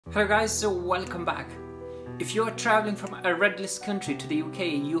Hello guys, so welcome back. If you are traveling from a red list country to the UK,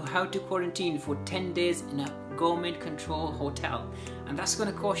 you have to quarantine for 10 days in a government controlled hotel, and that's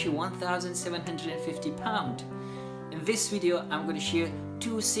going to cost you £1,750. In this video, I'm going to share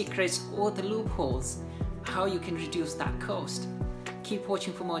 2 secrets or the loopholes, how you can reduce that cost. Keep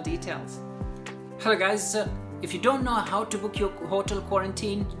watching for more details. Hello guys, if you don't know how to book your hotel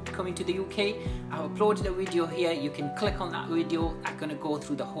quarantine coming to the UK, I've uploaded a video here. You can click on that video. I'm going to go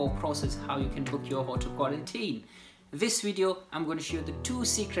through the whole process how you can book your hotel quarantine. In this video, I'm going to show you the 2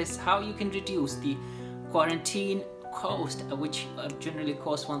 secrets how you can reduce the quarantine cost, which generally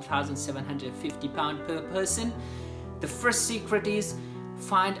costs £1,750 per person. The first secret is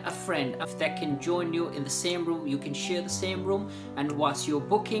find a friend that can join you in the same room. You can share the same room, and whilst you're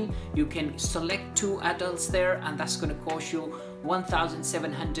booking, you can select 2 adults there, and that's going to cost you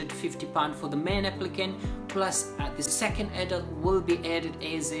 £1,750 for the main applicant, plus the second adult will be added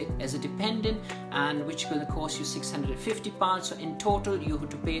as a dependent, and which is going to cost you £650. So in total you have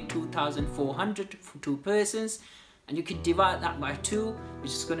to pay £2,400 for 2 persons, and you can divide that by 2,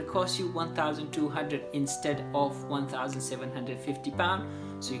 which is going to cost you £1,200 instead of £1,750.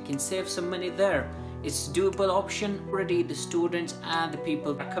 So you can save some money there. It's a doable option. Already the students and the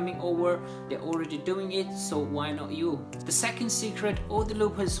people that are coming over, they're already doing it, so why not you? The second secret or the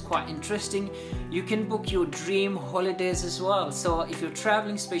loophole is quite interesting. You can book your dream holidays as well. So if you're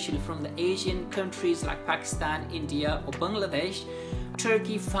traveling especially from the Asian countries like Pakistan, India or Bangladesh,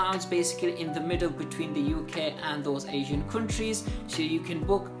 Turkey falls basically in the middle between the UK and those Asian countries, so you can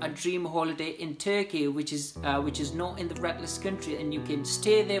book a dream holiday in Turkey, which is not in the red list country, and you can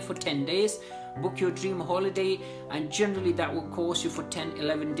stay there for 10 days. Book your dream holiday, and generally that will cost you for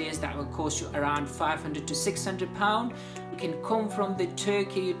 10-11 days, that will cost you around £500 to £600. You can come from the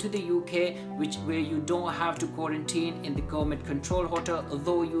Turkey to the UK, where you don't have to quarantine in the government controlled hotel,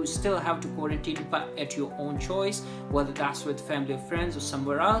 although you still have to quarantine but at your own choice, whether that's with family or friends or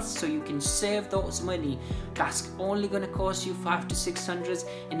somewhere else. So you can save those money. That's only going to cost you £500 to £600.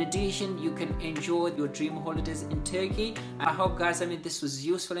 In addition, you can enjoy your dream holidays in Turkey. I hope guys, this was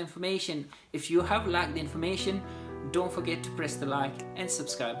useful information. If you have liked the information, don't forget to press the like and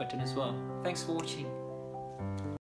subscribe button as well. Thanks for watching.